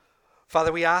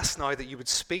Father, we ask now that you would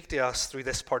speak to us through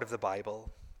this part of the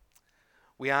Bible.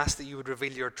 We ask that you would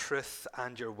reveal your truth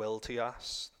and your will to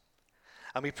us.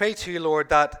 And we pray to you, Lord,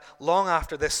 that long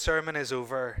after this sermon is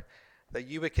over, that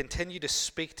you would continue to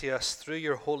speak to us through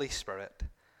your Holy Spirit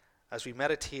as we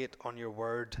meditate on your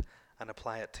word and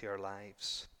apply it to our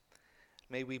lives.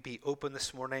 May we be open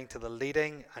this morning to the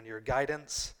leading and your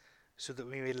guidance so that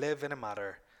we may live in a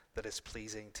manner that is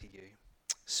pleasing to you.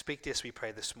 Speak to us, we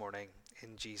pray this morning,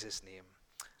 in Jesus' name.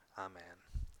 Amen.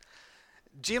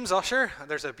 James Ussher, and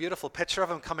there's a beautiful picture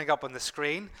of him coming up on the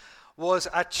screen, was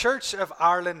a Church of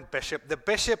Ireland bishop, the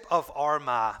Bishop of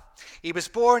Armagh. He was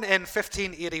born in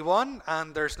 1581,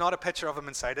 and there's not a picture of him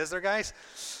inside, is there, guys?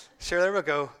 Sure, there we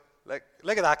go.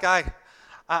 Look at that guy.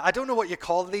 I don't know what you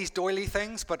call these doily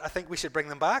things, but I think we should bring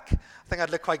them back. I think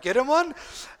I'd look quite good in one.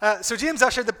 So James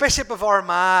Ussher, the Bishop of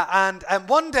Armagh, and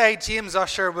one day James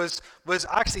Ussher was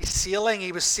actually sailing.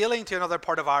 He was sailing to another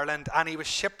part of Ireland, and he was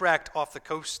shipwrecked off the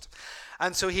coast.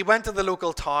 And so he went to the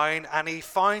local town, and he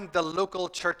found the local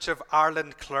Church of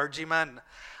Ireland clergyman.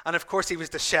 And of course, he was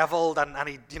disheveled, and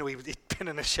he'd been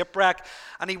in a shipwreck,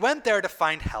 and he went there to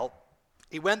find help.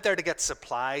 He went there to get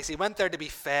supplies. He went there to be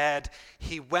fed.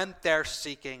 He went there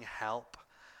seeking help.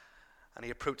 And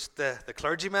he approached the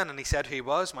clergyman and he said who he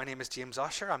was. My name is James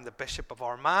Ussher. I'm the Bishop of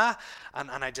Armagh and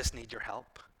I just need your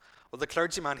help. Well, the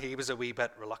clergyman, he was a wee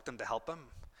bit reluctant to help him.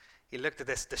 He looked at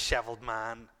this disheveled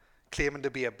man claiming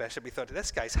to be a bishop. He thought,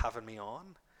 this guy's having me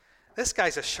on. This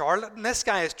guy's a charlatan. This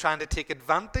guy is trying to take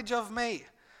advantage of me.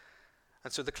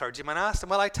 And so the clergyman asked him,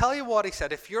 well, I tell you what, he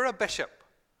said, if you're a bishop,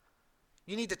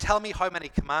 you need to tell me how many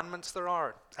commandments there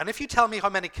are. And if you tell me how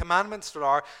many commandments there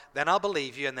are, then I'll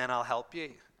believe you and then I'll help you.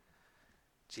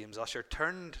 James Ussher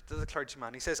turned to the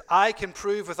clergyman. He says, I can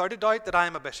prove without a doubt that I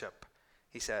am a bishop.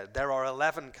 He said, there are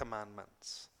 11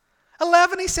 commandments.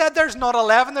 11, he said, there's not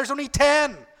 11, there's only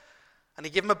 10. And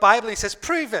he gave him a Bible and he says,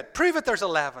 prove it there's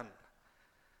 11.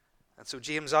 And so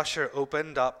James Ussher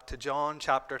opened up to John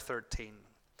chapter 13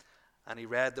 and he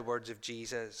read the words of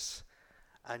Jesus.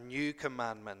 A new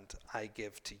commandment I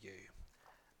give to you,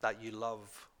 that you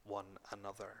love one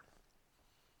another.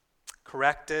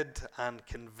 Corrected and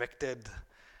convicted,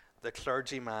 the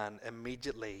clergyman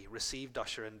immediately received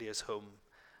Ussher into his home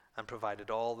and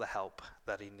provided all the help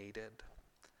that he needed.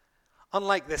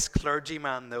 Unlike this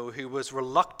clergyman, though, who was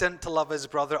reluctant to love his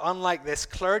brother, unlike this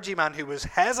clergyman who was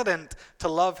hesitant to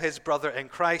love his brother in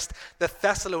Christ, the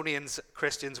Thessalonians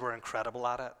Christians were incredible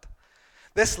at it.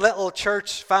 This little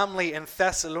church family in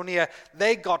Thessalonica,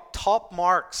 they got top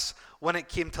marks when it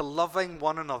came to loving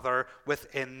one another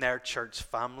within their church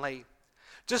family.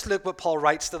 Just look what Paul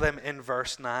writes to them in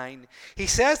verse 9. He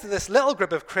says to this little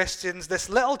group of Christians, this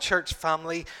little church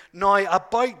family, now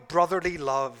about brotherly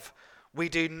love, we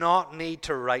do not need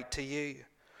to write to you,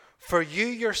 for you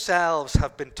yourselves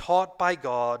have been taught by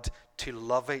God to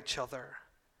love each other.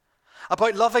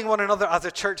 About loving one another as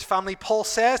a church family, Paul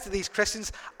says to these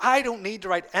Christians, I don't need to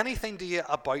write anything to you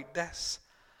about this.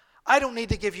 I don't need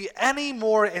to give you any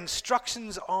more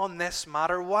instructions on this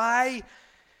matter. Why?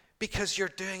 Because you're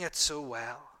doing it so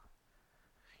well.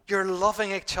 You're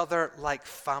loving each other like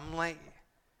family.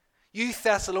 You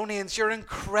Thessalonians, you're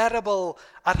incredible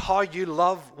at how you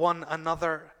love one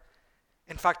another.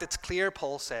 In fact, it's clear,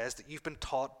 Paul says, that you've been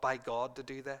taught by God to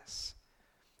do this.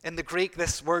 In the Greek,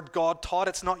 this word God taught,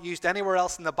 it's not used anywhere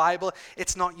else in the Bible.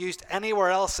 It's not used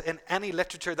anywhere else in any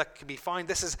literature that can be found.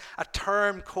 This is a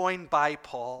term coined by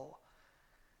Paul.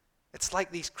 It's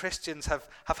like these Christians have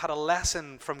had a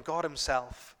lesson from God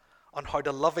himself on how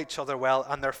to love each other well,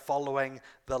 and they're following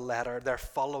the letter. They're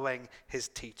following his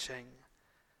teaching.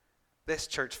 This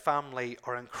church family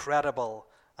are incredible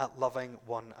at loving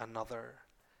one another.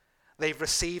 They've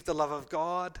received the love of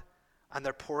God, and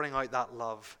they're pouring out that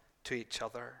love to each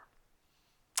other.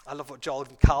 I love what John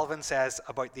Calvin says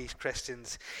about these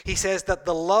Christians. He says that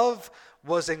the love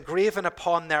was engraven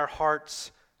upon their hearts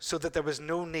so that there was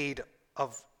no need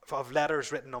of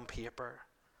letters written on paper.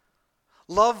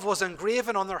 Love was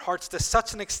engraven on their hearts to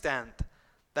such an extent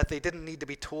that they didn't need to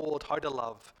be told how to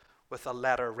love with a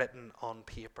letter written on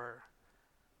paper.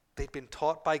 They'd been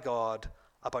taught by God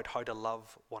about how to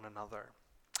love one another.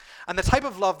 And the type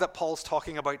of love that Paul's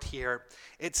talking about here,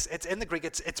 it's in the Greek,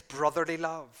 it's brotherly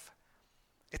love.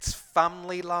 It's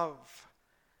family love.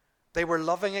 They were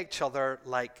loving each other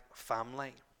like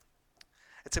family.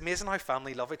 It's amazing how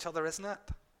family love each other, isn't it?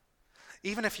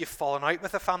 Even if you've fallen out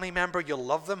with a family member, you'll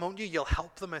love them, won't you? You'll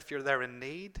help them if you're there in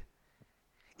need.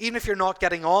 Even if you're not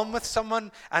getting on with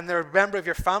someone and they're a member of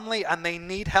your family and they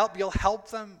need help, you'll help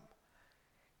them.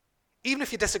 Even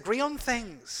if you disagree on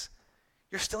things,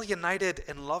 You're still united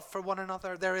in love for one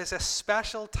another. There is a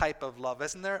special type of love,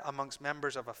 isn't there, amongst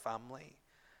members of a family?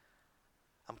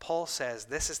 And Paul says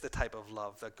this is the type of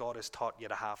love that God has taught you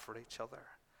to have for each other.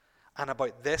 And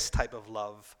about this type of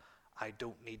love, I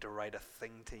don't need to write a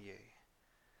thing to you.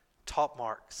 Top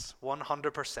marks,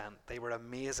 100%. They were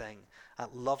amazing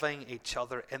at loving each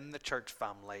other in the church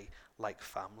family like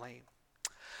family.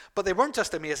 But they weren't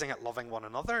just amazing at loving one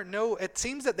another. No, it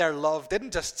seems that their love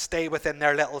didn't just stay within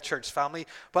their little church family,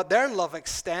 but their love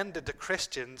extended to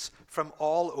Christians from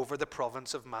all over the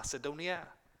province of Macedonia.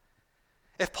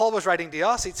 If Paul was writing to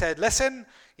us, he'd said, listen,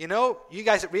 you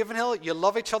guys at Ravenhill, you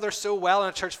love each other so well in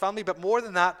a church family, but more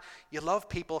than that, you love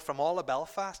people from all of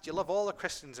Belfast. You love all the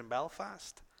Christians in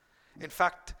Belfast. In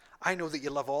fact, I know that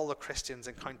you love all the Christians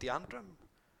in County Antrim.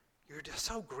 You're just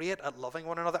so great at loving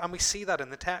one another, and we see that in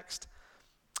the text.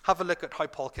 Have a look at how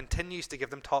Paul continues to give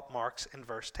them top marks in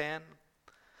verse 10.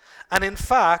 And in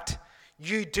fact,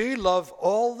 you do love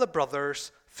all the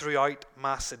brothers throughout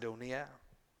Macedonia.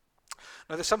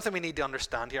 Now, there's something we need to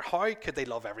understand here. How could they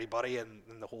love everybody in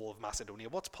the whole of Macedonia?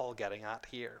 What's Paul getting at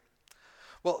here?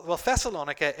 Well,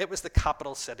 Thessalonica, it was the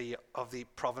capital city of the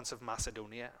province of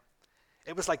Macedonia.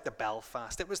 It was like the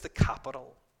Belfast. It was the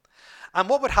capital. And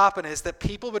what would happen is that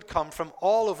people would come from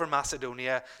all over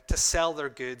Macedonia to sell their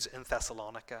goods in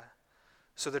Thessalonica.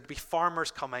 So there'd be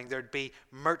farmers coming, there'd be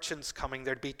merchants coming,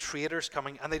 there'd be traders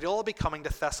coming, and they'd all be coming to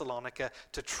Thessalonica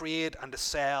to trade and to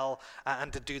sell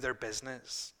and to do their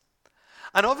business.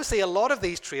 And obviously a lot of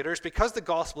these traders, because the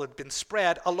gospel had been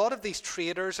spread, a lot of these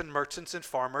traders and merchants and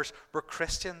farmers were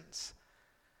Christians.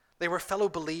 They were fellow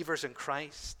believers in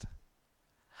Christ.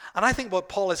 And I think what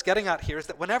Paul is getting at here is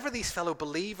that whenever these fellow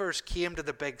believers came to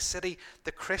the big city,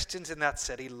 the Christians in that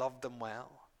city loved them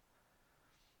well.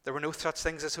 There were no such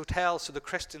things as hotels, so the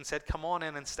Christians said, come on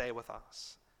in and stay with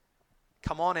us.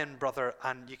 Come on in, brother,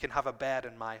 and you can have a bed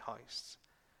in my house.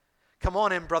 Come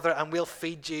on in, brother, and we'll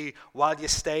feed you while you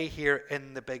stay here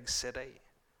in the big city.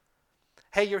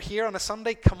 Hey, you're here on a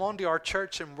Sunday, come on to our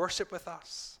church and worship with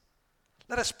us.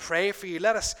 Let us pray for you.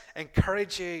 Let us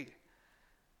encourage you.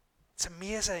 It's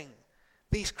amazing.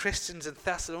 These Christians in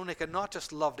Thessalonica not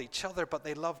just loved each other, but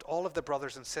they loved all of the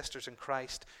brothers and sisters in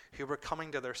Christ who were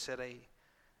coming to their city.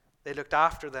 They looked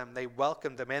after them. They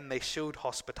welcomed them in. They showed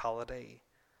hospitality.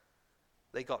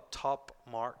 They got top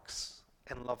marks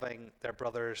in loving their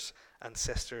brothers and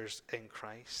sisters in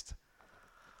Christ.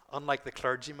 Unlike the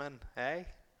clergyman, eh?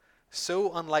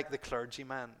 So unlike the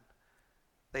clergyman,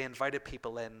 they invited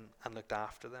people in and looked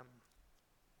after them.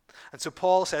 And so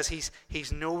Paul says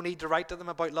he's no need to write to them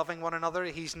about loving one another.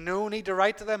 He's no need to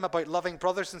write to them about loving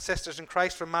brothers and sisters in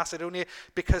Christ from Macedonia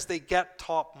because they get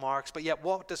top marks. But yet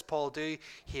what does Paul do?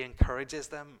 He encourages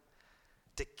them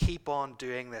to keep on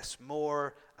doing this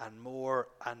more and more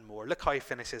and more. Look how he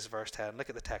finishes verse 10. Look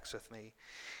at the text with me.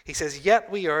 He says,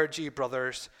 yet we urge you,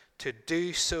 brothers, to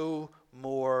do so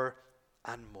more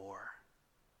and more.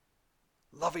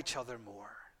 Love each other more.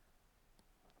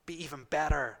 Be even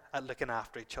better at looking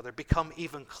after each other. Become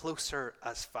even closer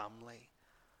as family.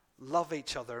 Love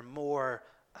each other more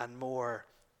and more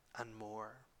and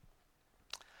more.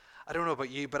 I don't know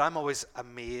about you, but I'm always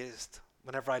amazed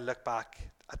whenever I look back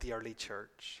at the early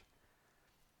church.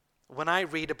 When I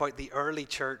read about the early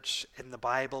church in the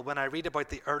Bible, when I read about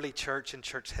the early church in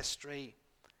church history,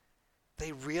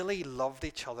 they really loved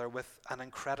each other with an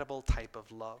incredible type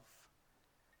of love.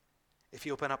 If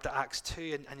you open up to Acts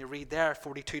 2 and you read there,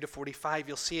 42 to 45,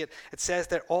 you'll see it. It says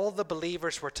that all the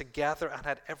believers were together and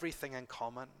had everything in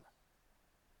common.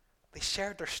 They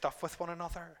shared their stuff with one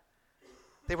another.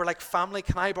 They were like family.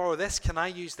 Can I borrow this? Can I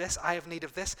use this? I have need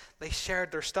of this. They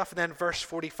shared their stuff. And then verse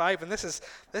 45, and this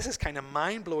is kind of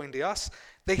mind-blowing to us.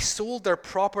 They sold their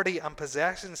property and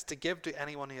possessions to give to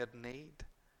anyone who had need.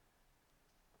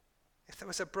 If there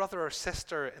was a brother or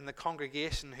sister in the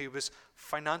congregation who was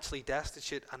financially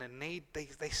destitute and in need,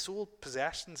 they sold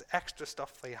possessions, extra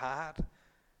stuff they had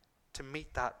to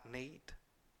meet that need.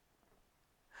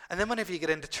 And then whenever you get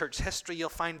into church history, you'll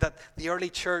find that the early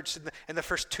church in the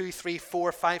first 2, 3,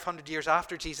 4, 500 years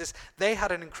after Jesus, they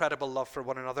had an incredible love for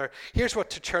one another. Here's what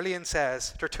Tertullian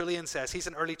says. He's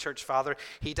an early church father.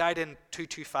 He died in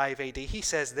 225 AD. He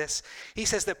says this. He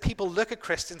says that people look at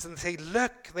Christians and they say,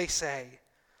 look, they say,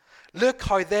 look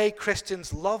how they,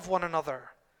 Christians, love one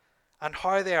another and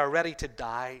how they are ready to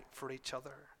die for each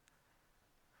other.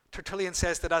 Tertullian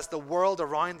says that as the world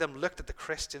around them looked at the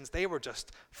Christians, they were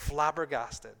just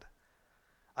flabbergasted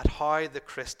at how the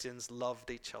Christians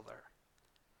loved each other.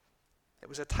 It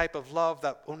was a type of love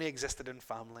that only existed in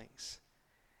families.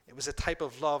 It was a type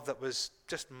of love that was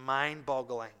just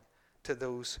mind-boggling to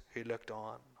those who looked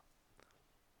on.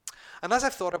 And as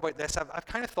I've thought about this, I've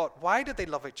kind of thought, why did they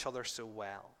love each other so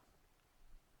well?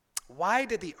 Why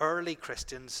did the early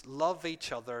Christians love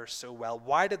each other so well?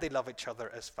 Why did they love each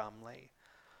other as family?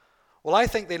 Well, I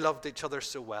think they loved each other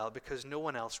so well because no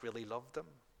one else really loved them.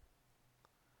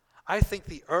 I think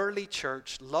the early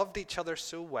church loved each other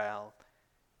so well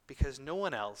because no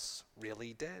one else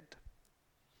really did.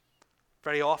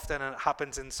 Very often, and it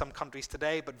happens in some countries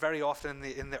today, but very often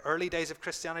in the early days of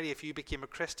Christianity, if you became a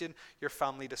Christian, your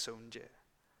family disowned you.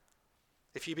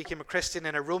 If you became a Christian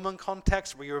in a Roman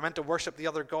context where you were meant to worship the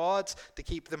other gods to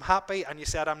keep them happy, and you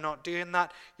said, I'm not doing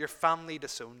that, your family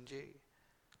disowned you.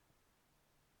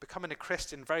 Becoming a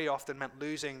Christian very often meant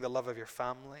losing the love of your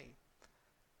family.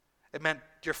 It meant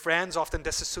your friends often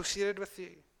disassociated with you.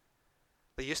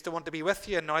 They used to want to be with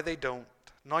you, and now they don't.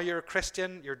 Now you're a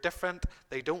Christian, you're different,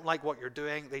 they don't like what you're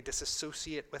doing, they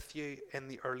disassociate with you in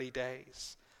the early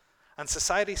days. And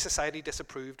society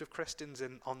disapproved of Christians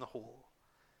on the whole.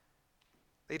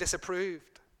 They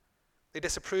disapproved. They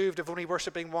disapproved of only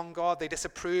worshipping one God. They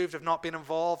disapproved of not being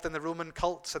involved in the Roman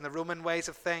cults and the Roman ways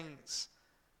of things.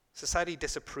 Society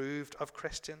disapproved of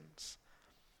Christians.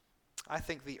 I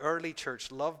think the early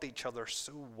church loved each other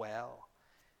so well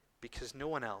because no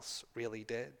one else really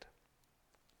did.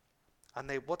 And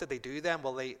what did they do then?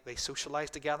 Well, they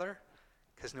socialized together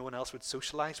because no one else would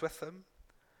socialize with them.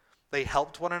 They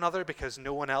helped one another because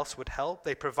no one else would help.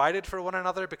 They provided for one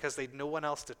another because they'd no one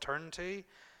else to turn to.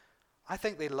 I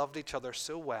think they loved each other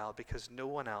so well because no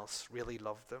one else really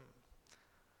loved them.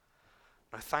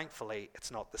 Now, thankfully,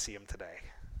 it's not the same today.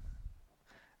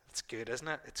 It's good, isn't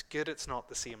it? It's good it's not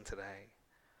the same today.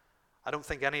 I don't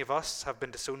think any of us have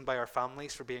been disowned by our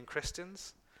families for being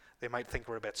Christians. They might think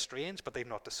we're a bit strange, but they've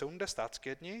not disowned us. That's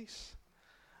good news.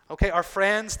 Okay, our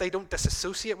friends, they don't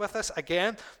disassociate with us.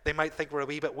 Again, they might think we're a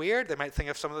wee bit weird. They might think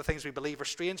of some of the things we believe are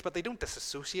strange, but they don't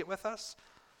disassociate with us.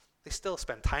 They still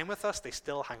spend time with us. They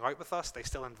still hang out with us. They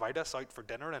still invite us out for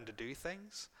dinner and to do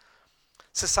things.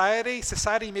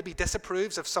 Society maybe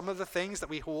disapproves of some of the things that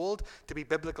we hold to be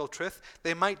biblical truth.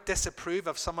 They might disapprove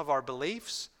of some of our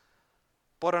beliefs,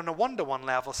 but on a one-to-one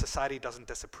level, society doesn't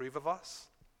disapprove of us.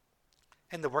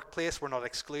 In the workplace, we're not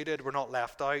excluded. We're not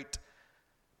left out.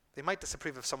 They might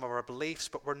disapprove of some of our beliefs,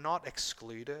 but we're not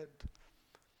excluded.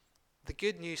 The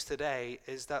good news today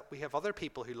is that we have other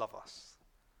people who love us.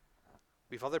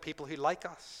 We have other people who like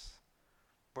us.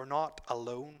 We're not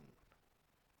alone.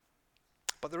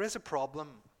 But there is a problem.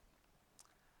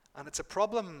 And it's a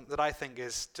problem that I think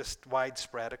is just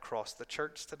widespread across the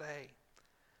church today.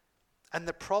 And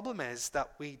the problem is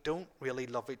that we don't really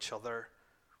love each other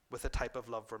with the type of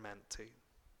love we're meant to.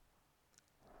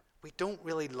 We don't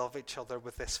really love each other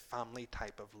with this family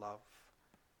type of love.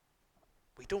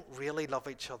 We don't really love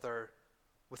each other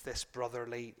with this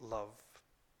brotherly love.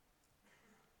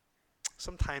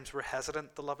 Sometimes we're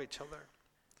hesitant to love each other.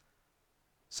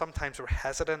 Sometimes we're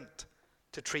hesitant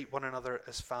to treat one another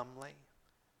as family.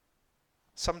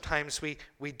 Sometimes we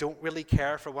don't really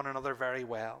care for one another very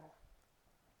well.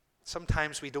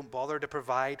 Sometimes we don't bother to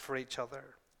provide for each other.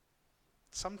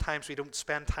 Sometimes we don't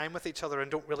spend time with each other and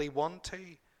don't really want to.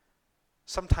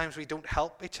 Sometimes we don't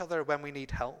help each other when we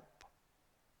need help.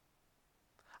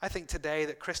 I think today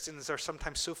that Christians are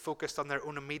sometimes so focused on their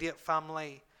own immediate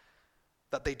family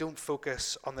that they don't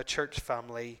focus on the church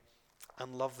family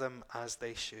and love them as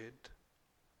they should.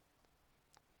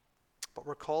 But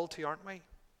we're called to, aren't we?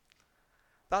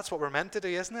 That's what we're meant to do,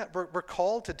 isn't it? We're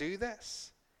called to do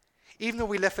this. Even though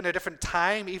we live in a different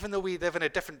time, even though we live in a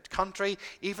different country,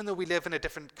 even though we live in a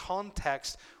different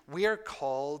context, we are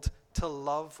called to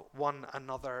love one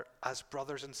another as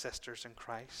brothers and sisters in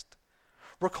Christ.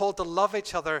 We're called to love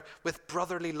each other with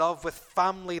brotherly love, with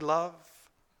family love.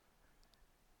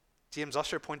 James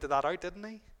Ussher pointed that out, didn't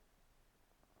he?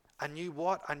 A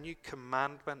new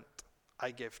commandment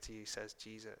I give to you, says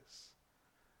Jesus.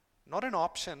 Not an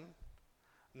option,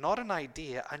 not an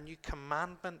idea, a new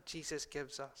commandment Jesus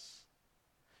gives us.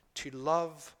 To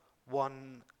love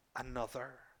one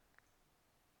another.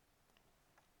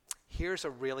 Here's a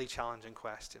really challenging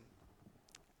question.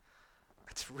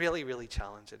 It's really, really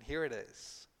challenging. Here it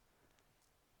is.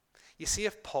 You see,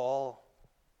 if Paul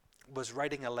was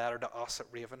writing a letter to us at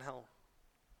Ravenhill,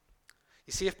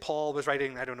 you see, if Paul was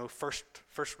writing, I don't know, first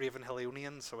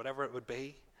Ravenhillians or whatever it would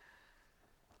be,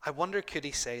 I wonder, could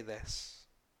he say this?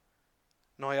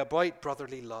 Now, about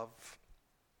brotherly love,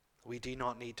 we do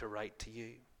not need to write to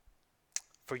you,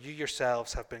 for you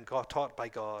yourselves have been taught by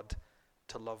God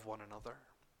to love one another.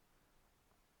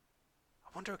 I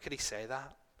wonder, could he say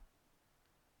that?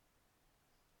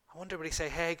 I wonder, would he say,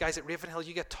 hey, guys at Ravenhill,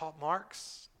 you get top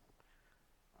marks.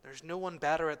 There's no one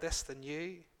better at this than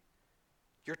you.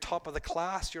 You're top of the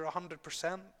class. You're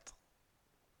 100%.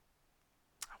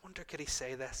 I wonder, could he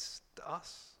say this to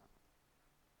us?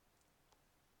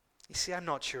 You see, I'm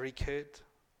not sure he could.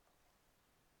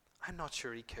 I'm not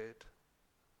sure he could.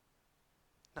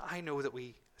 Now, I know that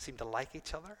we seem to like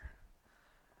each other.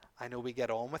 I know we get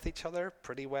on with each other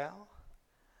pretty well.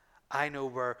 I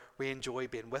know we enjoy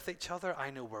being with each other.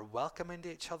 I know we're welcoming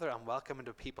to each other and welcoming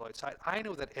to people outside. I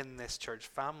know that in this church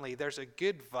family, there's a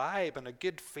good vibe and a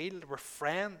good feel. We're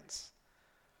friends.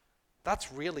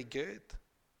 That's really good.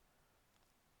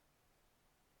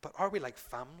 But are we like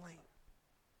family?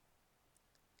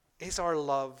 Is our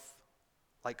love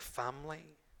like family?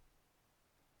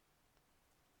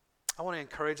 I want to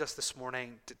encourage us this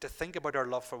morning to think about our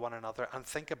love for one another and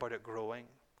think about it growing.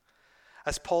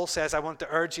 As Paul says, I want to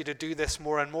urge you to do this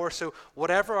more and more. So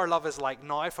whatever our love is like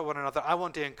now for one another, I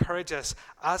want to encourage us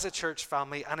as a church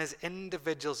family and as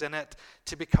individuals in it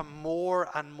to become more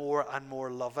and more and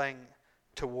more loving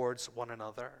towards one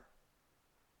another.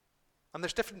 And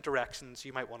there's different directions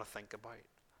you might want to think about.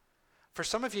 For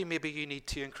some of you, maybe you need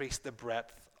to increase the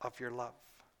breadth of your love.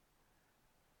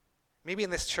 Maybe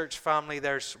in this church family,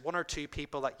 there's one or two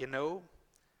people that you know.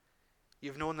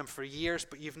 You've known them for years,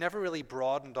 but you've never really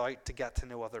broadened out to get to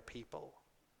know other people.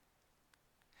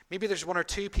 Maybe there's one or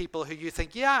two people who you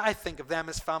think, yeah, I think of them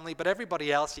as family, but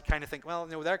everybody else you kind of think, well,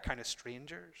 no, they're kind of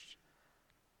strangers.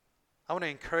 I want to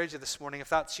encourage you this morning, if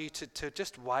that's you, to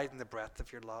just widen the breadth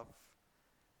of your love.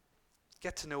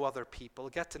 Get to know other people,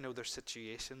 get to know their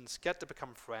situations, get to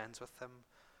become friends with them.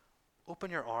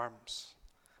 Open your arms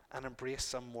and embrace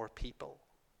some more people.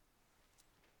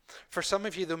 For some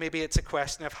of you, though, maybe it's a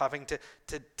question of having to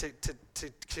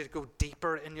go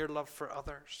deeper in your love for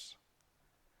others.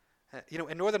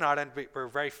 In Northern Ireland, we're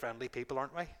very friendly people,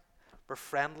 aren't we? We're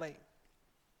friendly.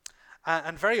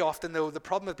 And very often, though, the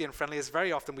problem with being friendly is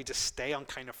very often we just stay on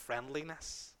kind of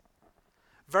friendliness.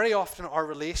 Very often our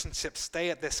relationships stay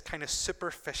at this kind of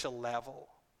superficial level.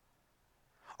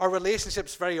 Our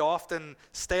relationships very often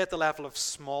stay at the level of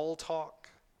small talk.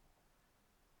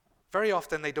 Very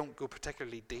often they don't go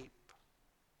particularly deep.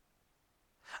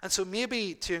 And so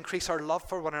maybe to increase our love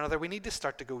for one another, we need to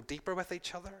start to go deeper with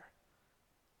each other.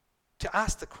 To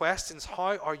ask the questions,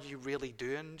 how are you really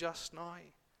doing just now?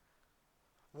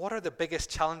 What are the biggest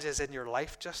challenges in your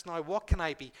life just now? What can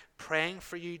I be praying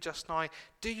for you just now?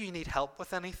 Do you need help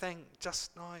with anything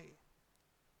just now? I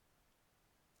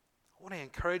want to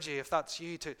encourage you, if that's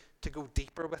you, to go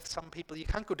deeper with some people. You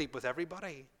can't go deep with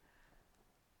everybody.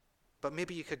 But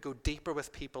maybe you could go deeper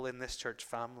with people in this church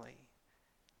family.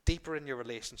 Deeper in your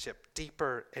relationship.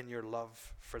 Deeper in your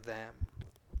love for them.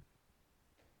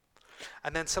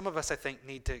 And then some of us, I think,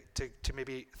 need to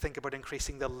maybe think about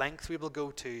increasing the length we will go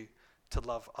to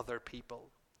love other people.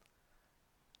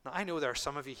 Now, I know there are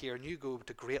some of you here and you go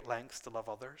to great lengths to love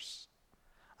others.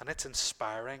 And it's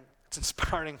inspiring. It's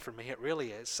inspiring for me. It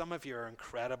really is. Some of you are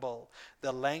incredible.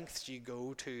 The lengths you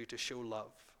go to show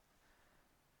love.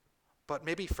 But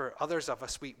maybe for others of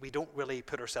us, we don't really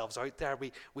put ourselves out there.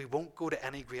 We won't go to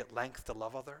any great length to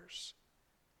love others.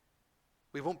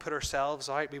 We won't put ourselves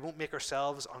out. We won't make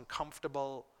ourselves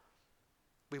uncomfortable.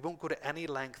 We won't go to any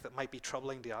length that might be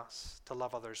troubling to us to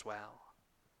love others well.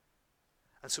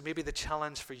 And so maybe the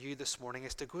challenge for you this morning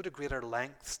is to go to greater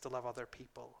lengths to love other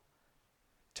people.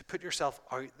 To put yourself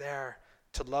out there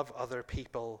to love other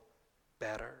people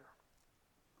better.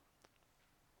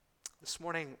 This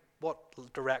morning, what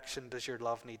direction does your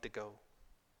love need to go?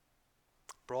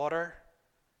 Broader?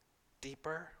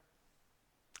 Deeper?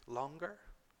 Longer?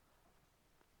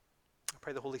 I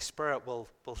pray the Holy Spirit will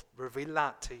reveal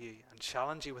that to you and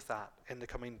challenge you with that in the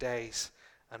coming days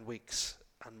and weeks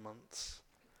and months.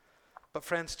 But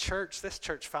friends, church, this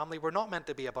church family, we're not meant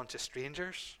to be a bunch of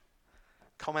strangers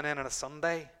coming in on a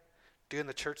Sunday, doing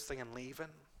the church thing and leaving.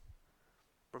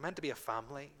 We're meant to be a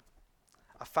family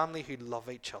who love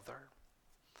each other.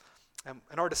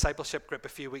 In our discipleship group a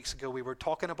few weeks ago, we were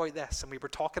talking about this, and we were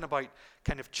talking about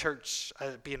kind of church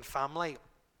being family.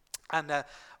 And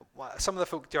some of the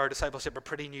folk to our discipleship are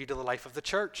pretty new to the life of the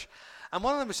church. And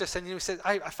one of them was just saying, he said,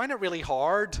 I find it really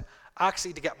hard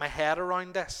actually to get my head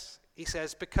around this. He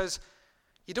says, because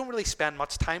you don't really spend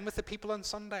much time with the people on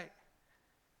Sunday.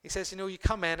 He says, you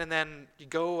come in and then you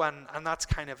go and that's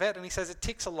kind of it. And he says, it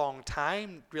takes a long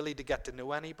time really to get to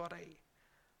know anybody.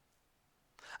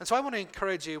 And so I want to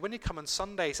encourage you, when you come on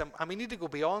Sundays, and we need to go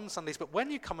beyond Sundays, but when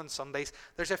you come on Sundays,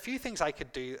 there's a few things I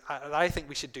could do, that I think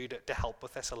we should do to help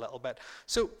with this a little bit.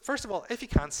 So first of all, if you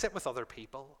can, sit with other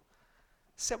people.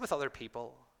 Sit with other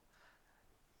people.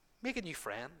 Make a new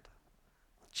friend.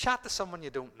 Chat to someone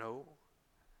you don't know.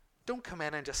 don't come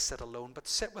in and just sit alone, but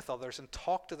sit with others and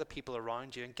talk to the people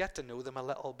around you and get to know them a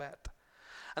little bit.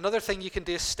 Another thing you can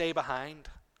do is stay behind.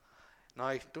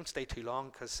 Now, don't stay too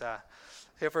long, because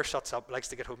whoever shuts up likes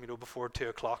to get home, before 2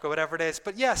 o'clock or whatever it is.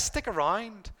 But yeah, stick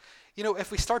around. If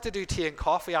we start to do tea and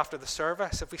coffee after the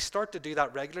service, if we start to do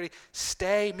that regularly,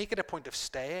 stay, make it a point of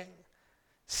staying.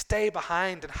 Stay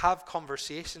behind and have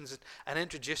conversations and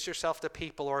introduce yourself to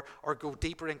people, or go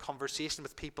deeper in conversation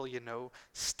with people you know.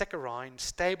 Stick around,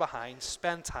 stay behind,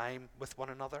 spend time with one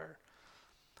another.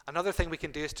 Another thing we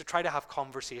can do is to try to have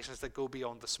conversations that go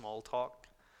beyond the small talk.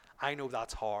 I know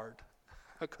that's hard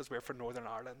because we're from Northern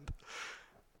Ireland.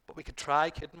 But we could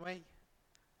try, couldn't we?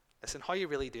 Listen, how are you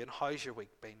really doing? How's your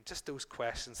week been? Just those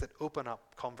questions that open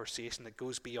up conversation that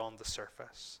goes beyond the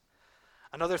surface.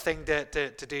 Another thing to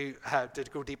do, to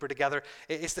go deeper together,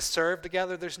 is to serve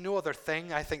together. There's no other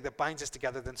thing, I think, that binds us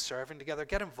together than serving together.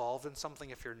 Get involved in something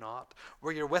if you're not,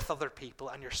 where you're with other people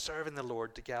and you're serving the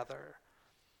Lord together.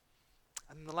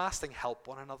 And the last thing, help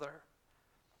one another.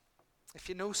 If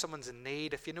you know someone's in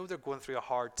need, if you know they're going through a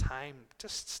hard time,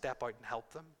 just step out and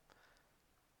help them.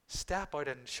 Step out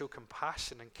and show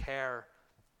compassion and care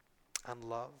and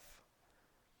love.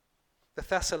 The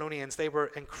Thessalonians, they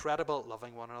were incredible at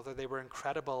loving one another. They were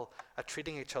incredible at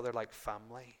treating each other like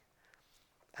family.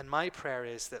 And my prayer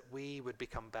is that we would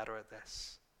become better at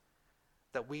this.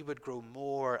 That we would grow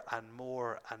more and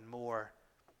more and more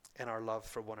in our love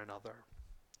for one another.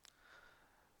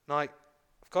 Now, I've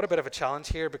got a bit of a challenge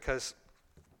here, because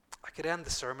I could end the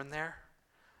sermon there,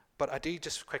 but I do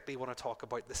just quickly want to talk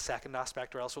about the second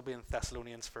aspect, or else we'll be in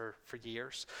Thessalonians for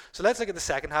years. So let's look at the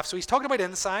second half. So he's talking about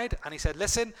inside, and he said,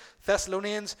 listen,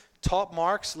 Thessalonians, top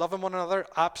marks, loving one another,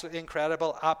 absolutely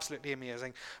incredible, absolutely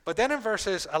amazing. But then in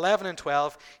verses 11 and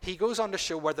 12, he goes on to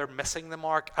show where they're missing the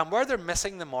mark, and where they're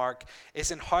missing the mark is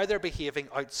in how they're behaving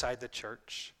outside the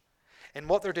church, in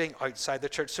what they're doing outside the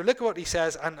church. So look at what he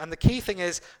says, and the key thing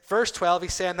is, verse 12,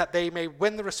 he's saying that they may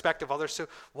win the respect of others. So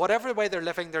whatever way they're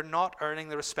living, they're not earning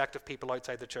the respect of people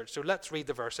outside the church. So let's read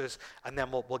the verses, and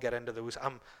then we'll get into those.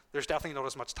 There's definitely not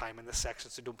as much time in this section,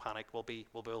 so don't panic. We'll be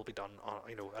done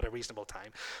at a reasonable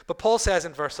time. But Paul says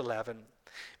in verse 11,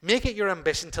 make it your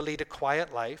ambition to lead a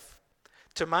quiet life,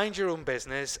 to mind your own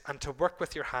business, and to work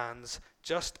with your hands,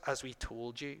 just as we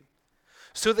told you,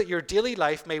 so that your daily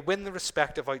life may win the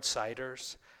respect of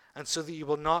outsiders, and so that you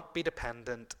will not be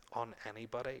dependent on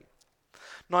anybody.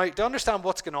 Now, to understand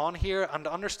what's going on here, and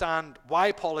to understand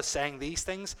why Paul is saying these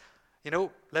things,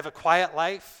 live a quiet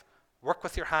life, work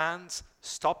with your hands,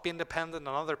 stop being dependent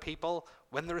on other people,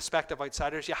 win the respect of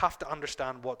outsiders, you have to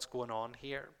understand what's going on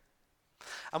here.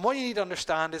 And what you need to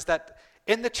understand is that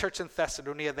in the church in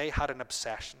Thessalonica, they had an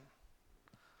obsession.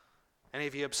 Any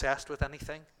of you obsessed with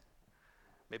anything?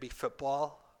 Maybe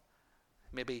football,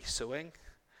 maybe sewing,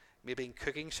 maybe in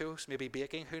cooking shows, maybe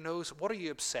baking, who knows? What are you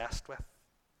obsessed with?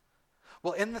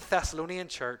 Well, in the Thessalonian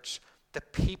church, the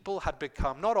people had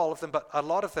become, not all of them, but a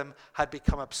lot of them had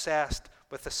become obsessed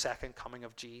with the second coming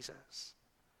of Jesus.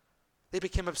 They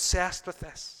became obsessed with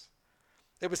this.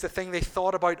 It was the thing they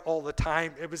thought about all the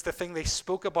time. It was the thing they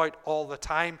spoke about all the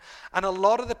time. And a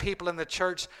lot of the people in the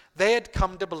church, they had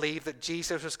come to believe that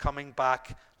Jesus was coming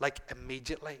back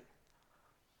immediately.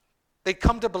 They'd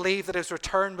come to believe that his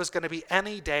return was going to be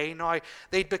any day now.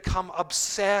 They'd become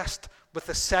obsessed with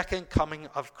the second coming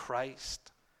of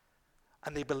Christ.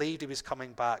 And they believed he was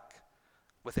coming back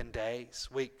within days,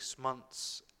 weeks,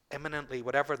 months, imminently,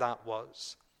 whatever that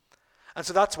was. And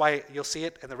so that's why you'll see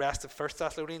it in the rest of 1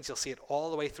 Thessalonians. You'll see it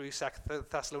all the way through 2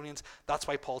 Thessalonians. That's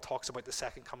why Paul talks about the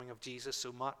second coming of Jesus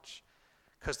so much,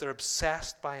 because they're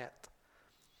obsessed by it.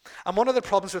 And one of the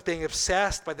problems with being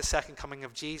obsessed by the second coming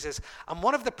of Jesus, and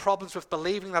one of the problems with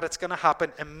believing that it's going to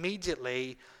happen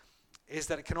immediately, is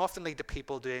that it can often lead to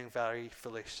people doing very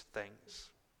foolish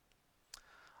things.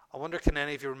 I wonder, can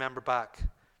any of you remember back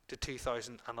to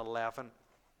 2011?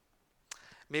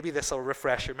 Maybe this will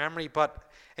refresh your memory,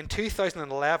 but in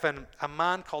 2011, a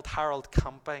man called Harold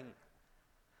Camping,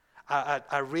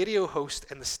 a radio host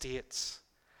in the States,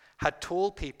 had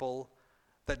told people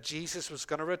that Jesus was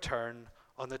going to return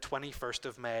on the 21st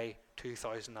of May,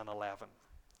 2011.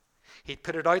 He'd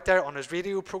put it out there on his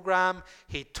radio program.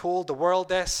 He told the world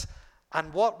this.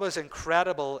 And what was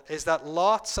incredible is that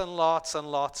lots and lots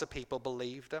and lots of people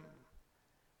believed him.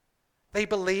 They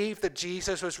believed that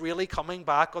Jesus was really coming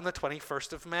back on the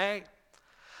 21st of May.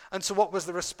 And so what was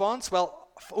the response? Well,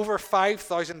 over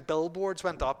 5,000 billboards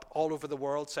went up all over the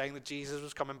world saying that Jesus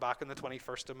was coming back on the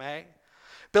 21st of May.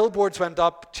 Billboards went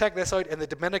up, check this out, in the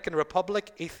Dominican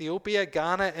Republic, Ethiopia,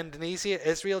 Ghana, Indonesia,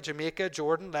 Israel, Jamaica,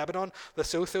 Jordan, Lebanon,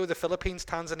 Lesotho, the Philippines,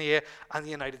 Tanzania, and the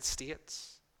United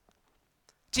States.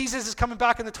 Jesus is coming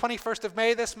back on the 21st of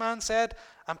May, this man said,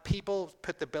 and people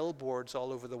put the billboards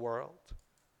all over the world.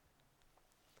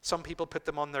 Some people put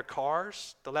them on their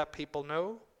cars to let people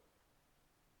know.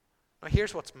 Now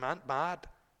here's what's mad.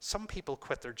 Some people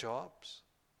quit their jobs.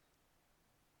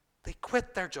 They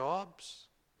quit their jobs.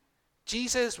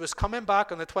 Jesus was coming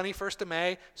back on the 21st of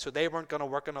May, so they weren't going to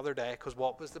work another day, because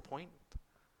what was the point?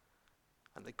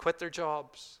 And they quit their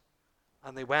jobs,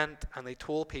 and they went and they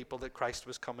told people that Christ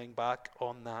was coming back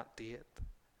on that date.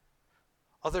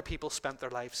 Other people spent their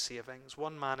life savings.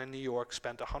 One man in New York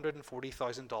spent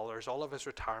 $140,000, all of his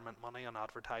retirement money, on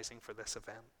advertising for this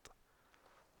event.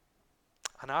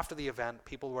 And after the event,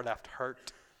 people were left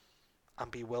hurt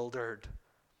and bewildered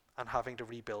and having to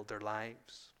rebuild their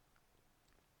lives.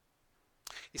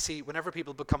 You see, whenever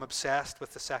people become obsessed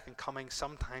with the second coming,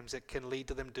 sometimes it can lead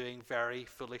to them doing very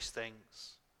foolish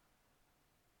things.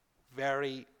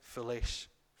 Very foolish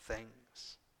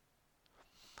things.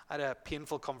 I had a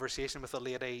painful conversation with a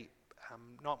lady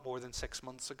not more than 6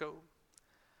 months ago.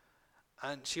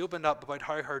 And she opened up about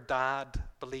how her dad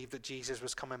believed that Jesus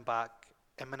was coming back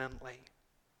imminently.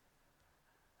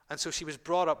 And so she was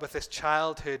brought up with this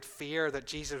childhood fear that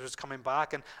Jesus was coming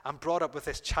back, and brought up with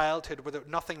this childhood where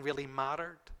nothing really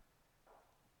mattered.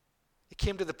 It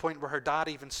came to the point where her dad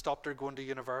even stopped her going to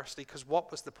university, because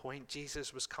what was the point?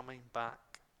 Jesus was coming back.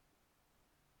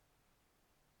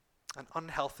 An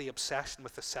unhealthy obsession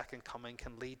with the second coming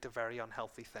can lead to very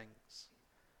unhealthy things.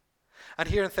 And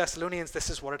here in Thessalonians, this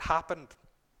is what had happened.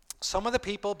 Some of the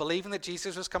people, believing that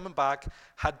Jesus was coming back,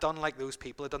 had done like those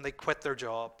people had done. They quit their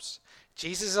jobs.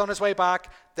 Jesus is on his way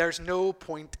back. There's no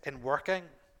point in working.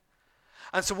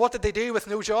 And so what did they do with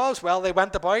no jobs? Well, they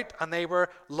went about and they were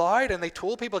loud and they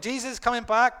told people, Jesus is coming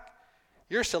back.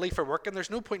 You're silly for working. There's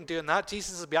no point in doing that.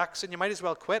 Jesus will be back soon. You might as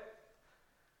well quit.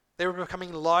 They were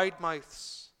becoming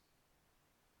loudmouths.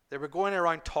 They were going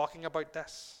around talking about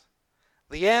this.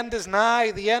 The end is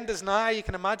nigh. The end is nigh. You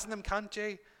can imagine them, can't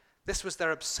you? This was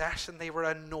their obsession. They were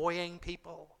annoying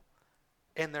people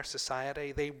in their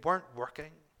society. They weren't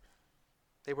working.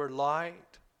 They were loud.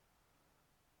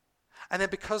 And then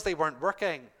because they weren't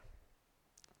working,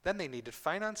 then they needed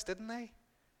finance, didn't they?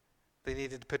 They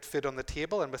needed to put food on the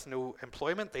table, and with no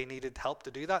employment, they needed help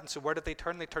to do that. And so where did they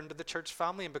turn? They turned to the church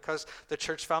family, and because the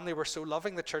church family were so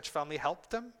loving, the church family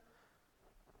helped them.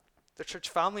 The church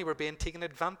family were being taken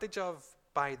advantage of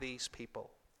by these people.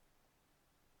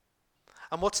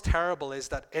 And what's terrible is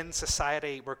that in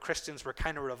society where Christians were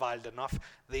kind of reviled enough,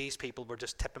 these people were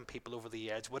just tipping people over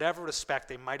the edge. Whatever respect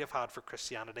they might have had for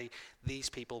Christianity, these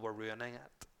people were ruining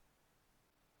it.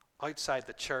 Outside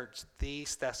the church,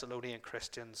 these Thessalonian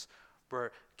Christians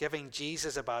were giving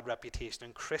Jesus a bad reputation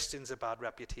and Christians a bad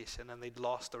reputation, and they'd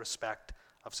lost the respect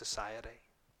of society.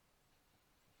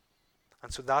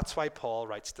 And so that's why Paul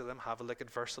writes to them. Have a look at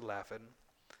verse 11.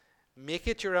 Make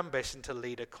it your ambition to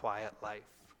lead a quiet life.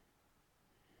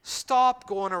 Stop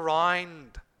going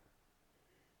around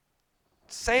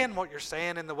saying what you're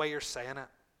saying in the way you're saying it.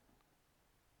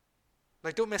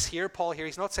 Like, don't mishear Paul here.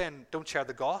 He's not saying don't share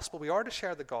the gospel. We are to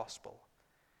share the gospel.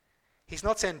 He's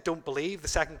not saying don't believe the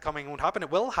second coming won't happen.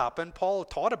 It will happen. Paul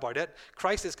taught about it.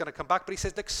 Christ is going to come back. But he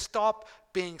says, like, stop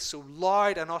being so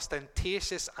loud and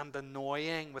ostentatious and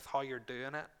annoying with how you're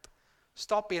doing it.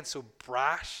 Stop being so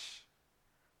brash.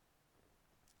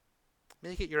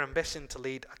 Make it your ambition to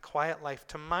lead a quiet life,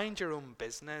 to mind your own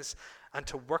business, and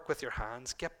to work with your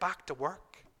hands. Get back to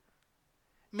work.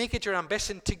 Make it your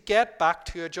ambition to get back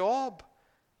to a job.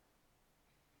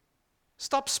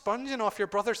 Stop sponging off your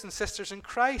brothers and sisters in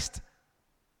Christ.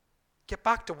 Get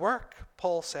back to work,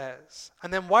 Paul says.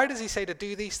 And then why does he say to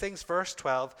do these things? Verse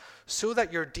 12, so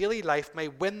that your daily life may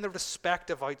win the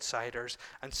respect of outsiders,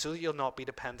 and so that you'll not be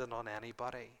dependent on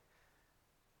anybody.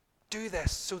 Do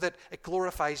this so that it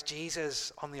glorifies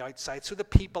Jesus on the outside, so that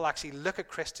people actually look at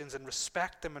Christians and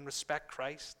respect them and respect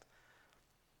Christ.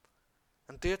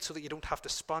 And do it so that you don't have to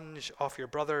sponge off your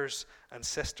brothers and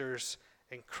sisters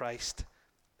in Christ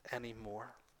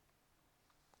anymore.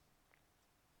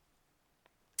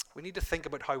 We need to think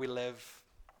about how we live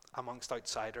amongst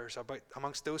outsiders,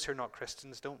 amongst those who are not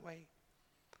Christians, don't we? And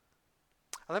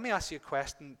let me ask you a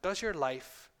question. Does your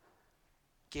life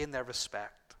gain their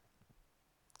respect?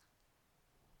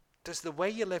 Does the way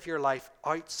you live your life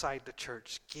outside the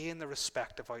church gain the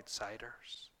respect of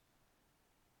outsiders?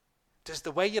 Does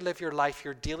the way you live your life,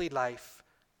 your daily life,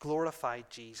 glorify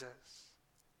Jesus?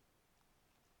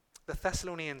 The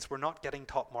Thessalonians were not getting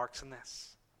top marks in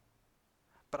this.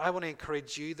 But I want to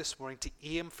encourage you this morning to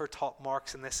aim for top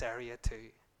marks in this area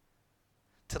too.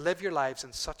 To live your lives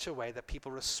in such a way that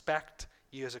people respect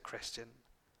you as a Christian.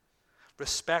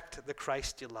 Respect the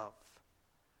Christ you love.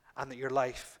 and that your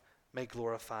life may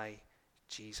glorify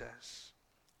Jesus.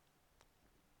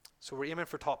 So we're aiming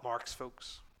for top marks,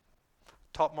 folks.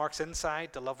 Top marks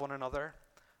inside to love one another.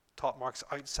 Top marks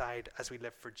outside as we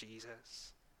live for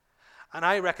Jesus. And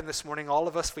I reckon this morning all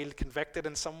of us feel convicted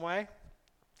in some way.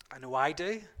 I know I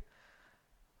do.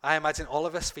 I imagine all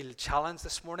of us feel challenged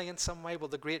this morning in some way. Well,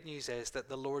 the great news is that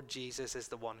the Lord Jesus is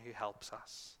the one who helps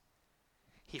us.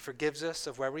 He forgives us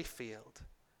of where we failed,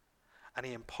 and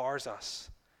he empowers us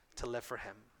to live for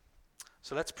him.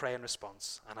 So let's pray in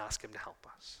response and ask him to help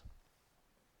us.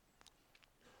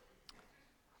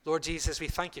 Lord Jesus, we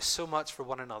thank you so much for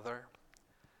one another.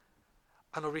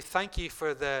 And Lord, we thank you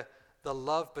for the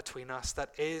love between us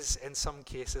that is in some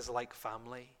cases like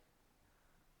family.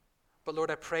 But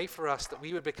Lord, I pray for us that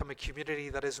we would become a community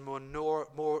that is known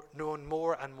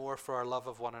more and more for our love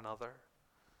of one another.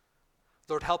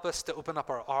 Lord, help us to open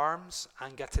up our arms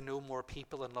and get to know more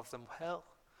people and love them well.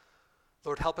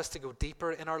 Lord, help us to go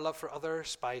deeper in our love for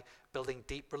others by building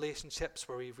deep relationships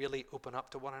where we really open up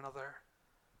to one another.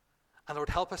 And Lord,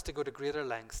 help us to go to greater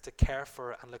lengths to care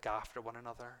for and look after one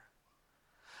another.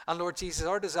 And Lord Jesus,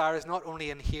 our desire is not only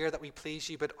in here that we please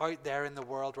you, but out there in the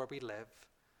world where we live.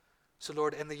 So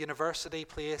Lord, in the university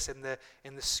place, in the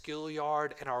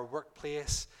schoolyard, in our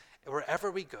workplace, wherever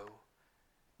we go,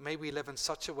 may we live in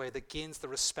such a way that gains the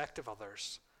respect of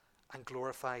others and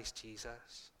glorifies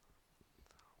Jesus.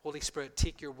 Holy Spirit,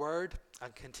 take your word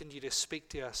and continue to speak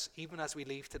to us even as we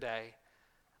leave today.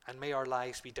 And may our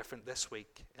lives be different this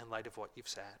week in light of what you've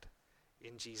said.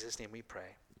 In Jesus' name we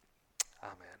pray.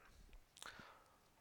 Amen.